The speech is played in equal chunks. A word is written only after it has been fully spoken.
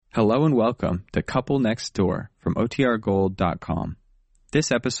Hello and welcome to Couple Next Door from OTRGold.com.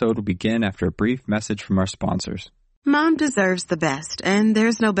 This episode will begin after a brief message from our sponsors. Mom deserves the best, and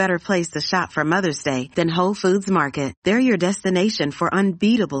there's no better place to shop for Mother's Day than Whole Foods Market. They're your destination for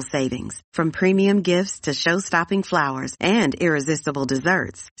unbeatable savings, from premium gifts to show-stopping flowers and irresistible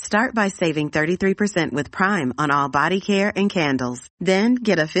desserts. Start by saving 33% with Prime on all body care and candles. Then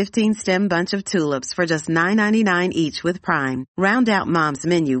get a 15-stem bunch of tulips for just $9.99 each with Prime. Round out Mom's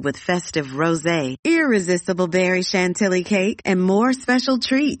menu with festive rosé, irresistible berry chantilly cake, and more special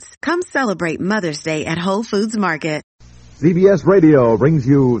treats. Come celebrate Mother's Day at Whole Foods Market. CBS Radio brings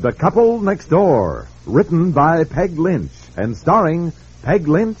you The Couple Next Door, written by Peg Lynch and starring Peg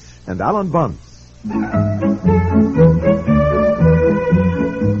Lynch and Alan Bunce.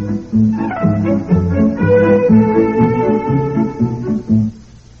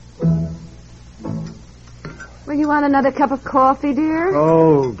 Well, you want another cup of coffee, dear?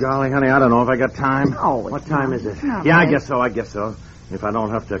 Oh, golly, honey, I don't know if I got time. Oh, what time is it? No, yeah, right. I guess so. If I don't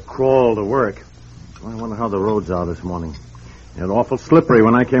have to crawl to work. I wonder how the roads are this morning. They were awful slippery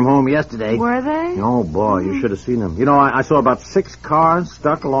when I came home yesterday. Were they? Oh, boy, you should have seen them. You know, I saw about 6 cars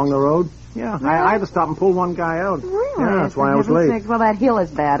stuck along the road. Yeah, Really? I had to stop and pull one guy out. Really? Yeah, that's why I was For heaven's late. sakes. Well, that hill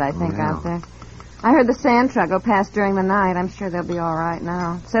is bad, I think, Yeah. out there. I heard the sand truck go past during the night. I'm sure they'll be all right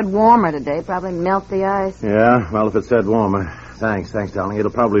now. It said warmer today. Probably melt the ice. Yeah, well, if it said warmer. Thanks, darling.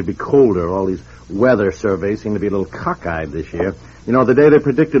 It'll probably be colder. All these weather surveys seem to be a little cockeyed this year. You know, the day they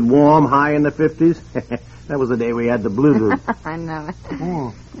predicted warm, high in the 50s? That was the day we had the blizzard. I know it.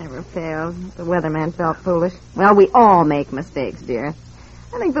 Oh. Never fails. The weatherman felt foolish. Well, we all make mistakes, dear.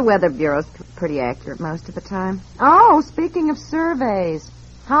 I think the Weather Bureau's pretty accurate most of the time. Oh, speaking of surveys,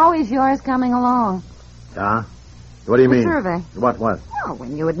 how is yours coming along? Huh? What do you The mean? survey. What? Well,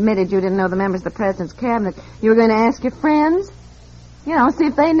 when you admitted you didn't know the members of the president's cabinet, you were going to ask your friends. You know, see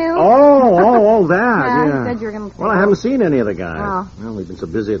if they knew. Oh, that, Yeah, yeah. you said you were going to... Well, I haven't seen any of the guys. Oh. Well, we've been so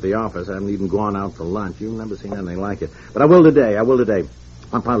busy at the office, I haven't even gone out for lunch. You've never seen anything like it. But I will today.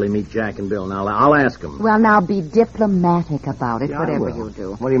 I'll probably meet Jack and Bill. Now, I'll ask them. Well, now be diplomatic about it, Yeah, I whatever will. you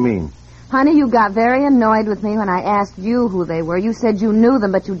do. What do you mean? Honey, you got very annoyed with me when I asked you who they were. You said you knew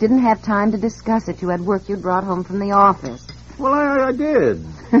them, but you didn't have time to discuss it. You had work you'd brought home from the office. Well, I did.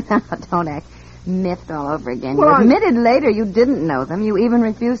 Don't act miffed all over again. Well, You admitted later you didn't know them. You even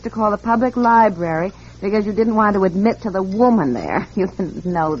refused to call the public library because you didn't want to admit to the woman there you didn't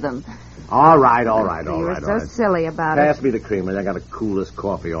know them. All right. You were so silly about it. Pass me the creamer. I got to cool this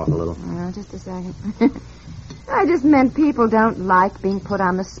coffee off a little. Just a second. I just meant people don't like being put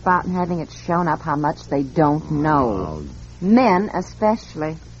on the spot and having it shown up how much they don't know. Oh. Men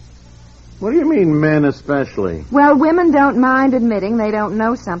especially. What do you mean, men especially? Well, women don't mind admitting they don't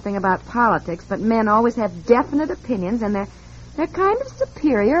know something about politics, but men always have definite opinions, and they're kind of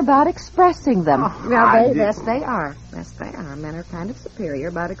superior about expressing them. Yes, they are. Yes, they are. Men are kind of superior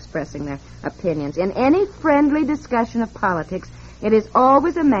about expressing their opinions. In any friendly discussion of politics, it is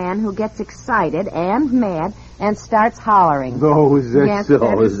always a man who gets excited and mad and starts hollering. Oh, is that Yes, so?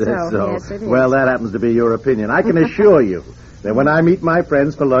 that is Is that so. so? Yes, it is. Well, that happens to be your opinion. I can assure you that when I meet my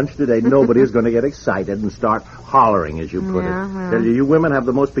friends for lunch today, nobody is going to get excited and start hollering, as you put Yeah, it. Tell you women have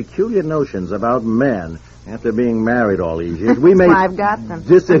the most peculiar notions about men after being married all these years. We may That's why I've got them.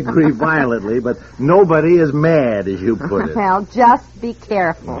 disagree violently, but nobody is mad, as you put it. Well, just be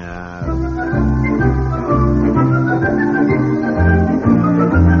careful.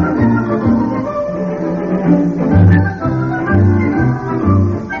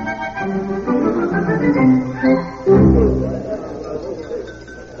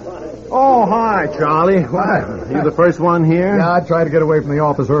 Oh, hi, Charlie. What? You the first one here? Yeah, I tried to get away from the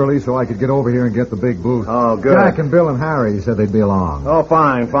office early so I could get over here and get the big booth. Oh, good. Jack and Bill and Harry said they'd be along. Oh,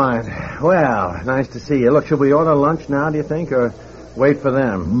 fine. Well, nice to see you. Look, should we order lunch now, do you think, or wait for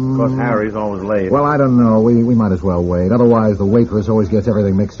them? Of course, Harry's always late. Well, I don't know. We might as well wait. Otherwise, the waitress always gets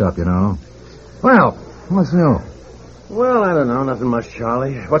everything mixed up, you know. Well, what's new? Well, I don't know. Nothing much,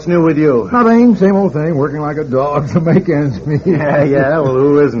 Charlie. What's new with you? Nothing. Same old thing. Working like a dog to make ends meet. Yeah. Well,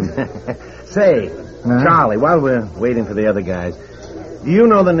 who isn't? Say, Charlie, while we're waiting for the other guys, do you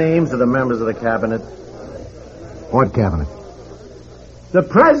know the names of the members of the cabinet? What cabinet? The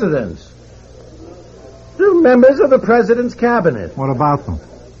president's. The members of the president's cabinet. What about them?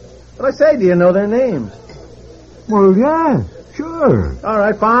 What I say, do you know their names? Well, yeah, sure. All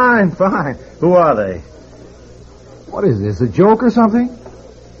right, fine. Who are they? What is this, a joke or something?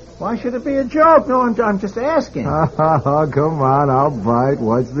 Why should it be a joke? No, I'm just asking. Oh, come on, I'll bite.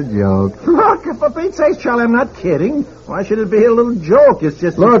 What's the joke? Look, for Pete's sake, Charlie, I'm not kidding. Why should it be a little joke? It's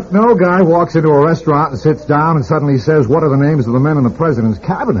just... Look, no guy walks into a restaurant and sits down and suddenly says, what are the names of the men in the president's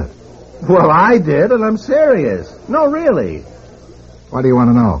cabinet? Well, I did, and I'm serious. No, really. Why do you want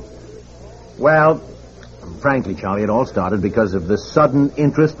to know? Well, frankly, Charlie, it all started because of the sudden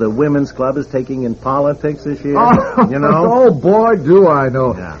interest the Women's Club is taking in politics this year. Oh, you know? Oh, boy, do I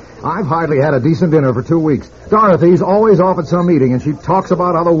know. Yeah. I've hardly had a decent dinner for 2 weeks. Dorothy's always off at some meeting, and she talks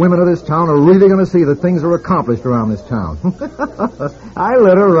about how the women of this town are really going to see that things are accomplished around this town. I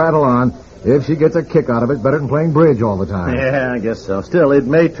let her rattle on. If she gets a kick out of it, better than playing bridge all the time. Yeah, I guess so. Still, it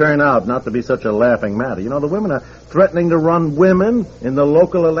may turn out not to be such a laughing matter. You know, the women are threatening to run women in the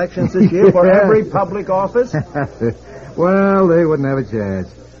local elections this year for every public office. Well, they wouldn't have a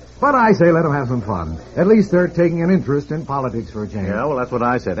chance. But I say let them have some fun. At least they're taking an interest in politics for a change. Yeah, well, that's what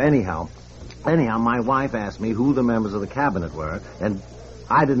I said. Anyhow, my wife asked me who the members of the cabinet were, and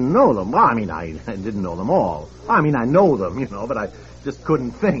I didn't know them. Well, I mean, I didn't know them all. I mean, I know them, you know, but I just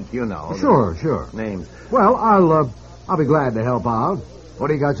couldn't think, you know. Sure. Names. Well, I'll be glad to help out. What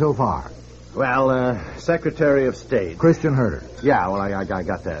do you got so far? Well, Secretary of State. Christian Herter. Yeah, well, I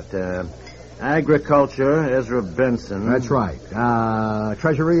got that. Agriculture, Ezra Benson. That's right.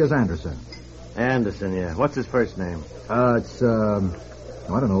 Treasury is Anderson. Anderson, yeah. What's his first name? It's, I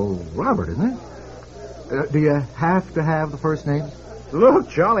don't know, Robert, isn't it? Do you have to have the first name? Look,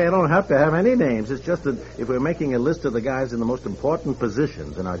 Charlie, I don't have to have any names. It's just that if we're making a list of the guys in the most important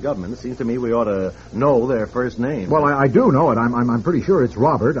positions in our government, it seems to me we ought to know their first names. Well, I do know it. I'm pretty sure it's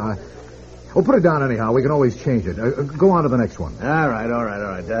Robert. Well, put it down anyhow. We can always change it. Go on to the next one. All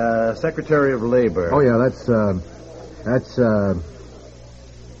right. Secretary of Labor. Oh, yeah,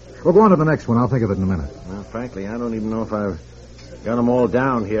 well, go on to the next one. I'll think of it in a minute. Well, frankly, I don't even know if I've got them all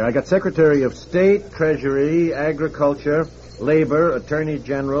down here. I got Secretary of State, Treasury, Agriculture, Labor, Attorney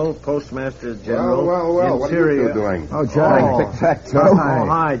General, Postmaster General. Well, what are you two doing? Oh, Jack. Oh. Tic-tac-toe. Oh,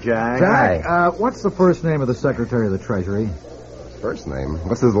 hi, Jack. Jack, what's the first name of the Secretary of the Treasury? First name?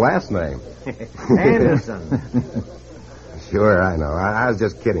 What's his last name? Anderson. Sure, I know. I was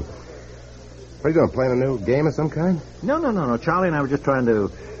just kidding. What are you doing, playing a new game of some kind? No. Charlie and I were just trying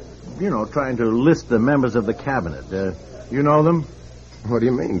to list the members of the cabinet. You know them? What do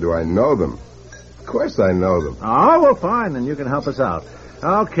you mean, do I know them? Of course I know them. Oh, well, fine, then you can help us out.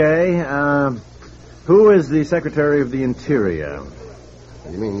 Okay, who is the Secretary of the Interior?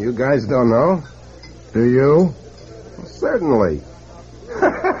 You mean you guys don't know? Do you? Well, certainly.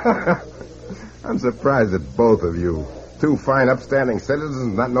 I'm surprised at both of you. Two fine, upstanding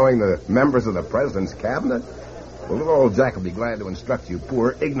citizens not knowing the members of the president's cabinet. Well, little old Jack will be glad to instruct you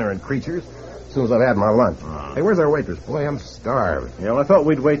poor, ignorant creatures as soon as I've had my lunch. Hey, where's our waitress? Boy, I'm starved. Yeah, well, I thought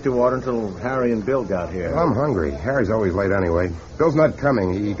we'd wait to order until Harry and Bill got here. Well, I'm hungry. Harry's always late anyway. Bill's not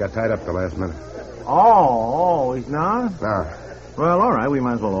coming. He got tied up the last minute. Oh, he's not? No. Well, all right, we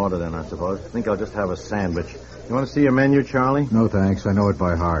might as well order then, I suppose. I think I'll just have a sandwich. You want to see your menu, Charlie? No, thanks. I know it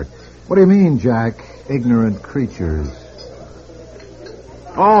by heart. What do you mean, Jack? Ignorant creatures.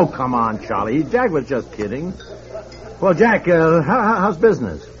 Oh, come on, Charlie. Jack was just kidding. Well, Jack, how's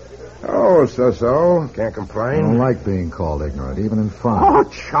business? Oh, so. Can't I complain. don't like being called ignorant, even in fun. Oh,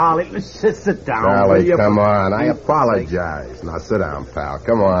 Charlie, let's just sit down. Charlie, will you? come on. I apologize. Now, sit down, pal.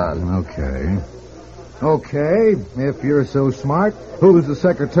 Come on. Okay, if you're so smart, who's the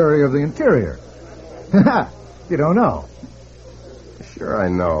Secretary of the Interior? You don't know. Sure I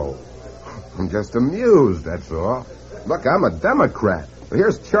know. I'm just amused, that's all. Look, I'm a Democrat.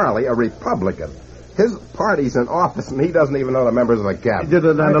 Here's Charlie, a Republican. His party's in office, and he doesn't even know the members of the cabinet.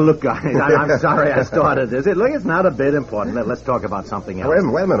 Look, guys, I'm sorry I started this. Look, it's not a bit important. Let's talk about something else.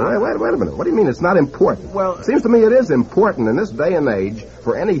 Wait a minute. What do you mean it's not important? Well, it seems to me it is important in this day and age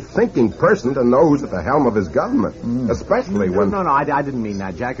for any thinking person to know who's at the helm of his government, especially when... No, I didn't mean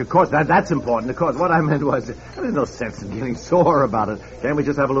that, Jack. Of course, that's important. Of course, what I meant was there's no sense in getting sore about it. Can't we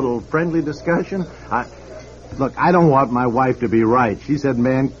just have a little friendly discussion? Look, I don't want my wife to be right. She said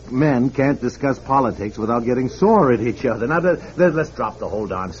men can't discuss politics without getting sore at each other. Now, let's drop the whole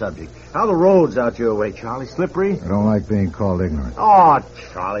darn subject. How are the roads out your way, Charlie? Slippery? I don't like being called ignorant. Oh,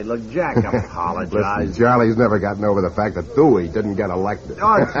 Charlie, look, Jack, apologize. Listen, Charlie's never gotten over the fact that Dewey didn't get elected.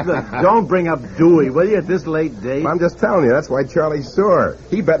 Oh, look, don't bring up Dewey, will you, at this late date? I'm just telling you, that's why Charlie's sore.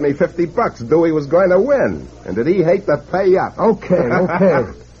 He bet me $50 Dewey was going to win. And did he hate to pay up? Okay.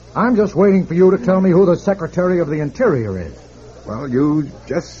 I'm just waiting for you to tell me who the Secretary of the Interior is. Well, you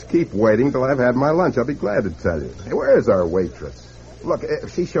just keep waiting till I've had my lunch. I'll be glad to tell you. Hey, where is our waitress? Look,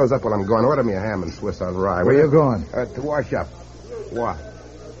 if she shows up while I'm gone, order me a ham and Swiss on rye. Where you going? To wash up. What?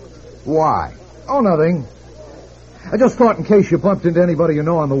 Why? Oh, nothing. I just thought in case you bumped into anybody you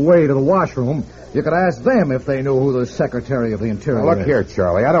know on the way to the washroom, you could ask them if they knew who the Secretary of the Interior Now, is. look here,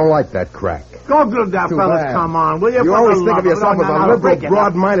 Charlie. I don't like that crack. Go do that, Too fellas. bad. Come on, will you? You always think of yourself as a liberal, broad.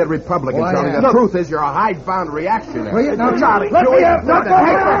 broad-minded Republican, Why, Charlie. yeah. The truth is you're a hidebound reactionary. Will you? Now, Charlie, let me up. No, hey,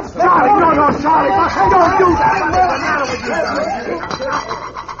 Charlie, no, Charlie, don't do that. What's the matter with you?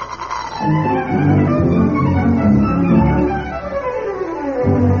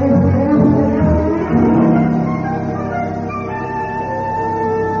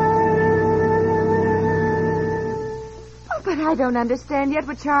 But I don't understand yet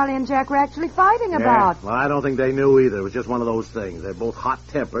what Charlie and Jack were actually fighting about. Yeah, well, I don't think they knew either. It was just one of those things. They're both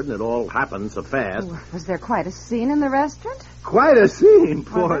hot-tempered, and it all happened so fast. Was there quite a scene in the restaurant? Quite a scene.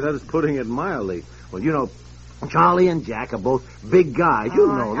 Boy, that is putting it mildly. Well, you know, Charlie and Jack are both big guys. You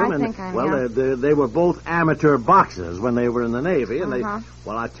know them. I think I well, know. they were both amateur boxers when they were in the Navy, and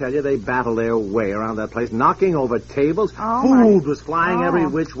well, I tell you, they battled their way around that place, knocking over tables. Food was flying every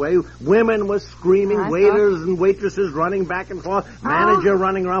which way. Women were screaming. Waiters and waitresses running back and forth. Manager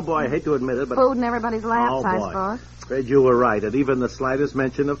running around. Boy, I hate to admit it, but food in everybody's laps, I boy. suppose. Afraid you were right. At even the slightest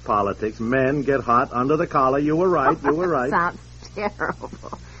mention of politics, men get hot under the collar. You were right. You were right. Sounds terrible.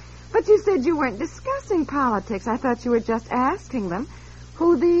 But you said you weren't discussing politics. I thought you were just asking them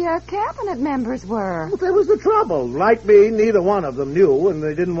who the cabinet members were. Well, that was the trouble. Like me, neither one of them knew, and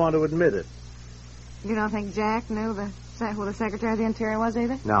they didn't want to admit it. You don't think Jack knew who the Secretary of the Interior was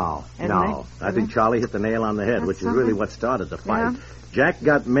either? No. Isn't I think Charlie hit the nail on the head, That's which is something. really what started the fight. Yeah. Jack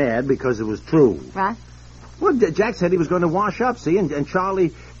got mad because it was true. Right? Well, Jack said he was going to wash up, see, and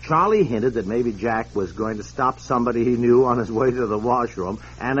Charlie hinted that maybe Jack was going to stop somebody he knew on his way to the washroom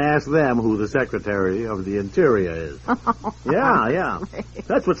and ask them who the Secretary of the Interior is. Yeah.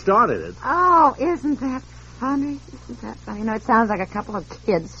 That's what started it. Oh, isn't that funny? Isn't that funny? You know, it sounds like a couple of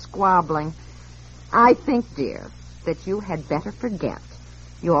kids squabbling. I think, dear, that you had better forget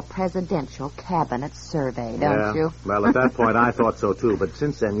your presidential cabinet survey, don't you? Well, at that point, I thought so, too. But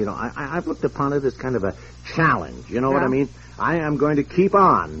since then, you know, I've looked upon it as kind of a challenge. You know what I mean? I am going to keep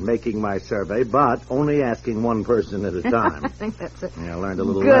on making my survey, but only asking one person at a time. I think that's a I learned a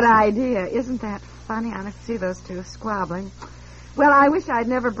little good lesson. idea. Isn't that funny? I see those two squabbling. Well, I wish I'd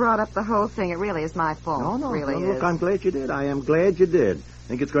never brought up the whole thing. It really is my fault. No, It really look, is. I'm glad you did. I am glad you did. I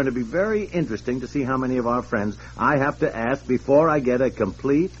think it's going to be very interesting to see how many of our friends I have to ask before I get a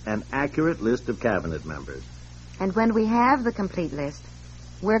complete and accurate list of cabinet members. And when we have the complete list,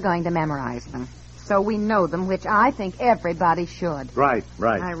 we're going to memorize them. So we know them, which I think everybody should. Right.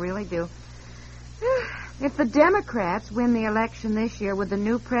 I really do. If the Democrats win the election this year, would the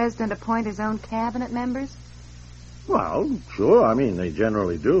new president appoint his own cabinet members? Well, sure. I mean, they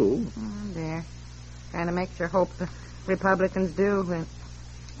generally do. Oh, dear. Kind of makes you hope the Republicans do.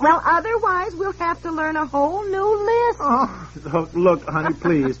 Well, otherwise, we'll have to learn a whole new list. Oh, look, honey,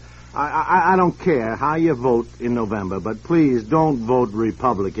 please. I don't care how you vote in November, but please don't vote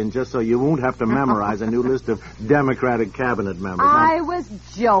Republican just so you won't have to memorize a new list of Democratic cabinet members. I was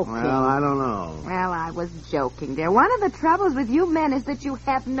joking. Well, I don't know. Well, I was joking, dear. One of the troubles with you men is that you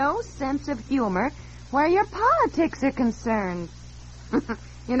have no sense of humor where your politics are concerned.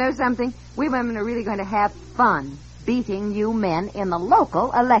 You know something? We women are really going to have fun beating you men in the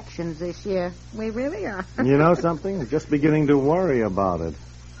local elections this year. We really are. You know something? I'm just beginning to worry about it.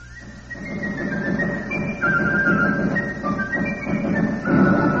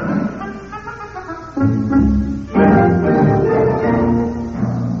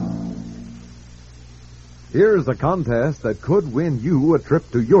 Here's a contest that could win you a trip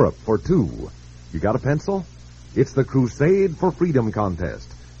to Europe for two. You got a pencil? It's the Crusade for Freedom contest.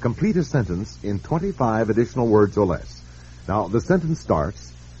 Complete a sentence in 25 additional words or less. Now, the sentence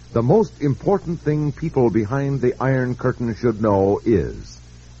starts, the most important thing people behind the Iron Curtain should know is.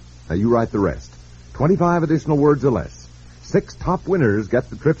 Now, you write the rest. 25 additional words or less. 6 top winners get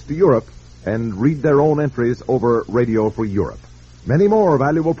the trips to Europe and read their own entries over Radio Free Europe. Many more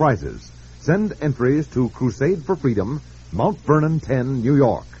valuable prizes. Send entries to Crusade for Freedom, Mount Vernon 10, New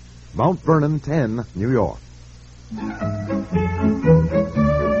York. Mount Vernon 10, New York.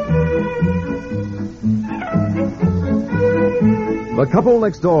 The Couple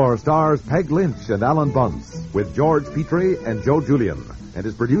Next Door stars Peg Lynch and Alan Bunce with George Petrie and Joe Julian and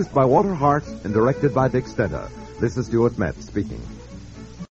is produced by Walter Hart and directed by Dick Stenta. This is Stuart Metz speaking.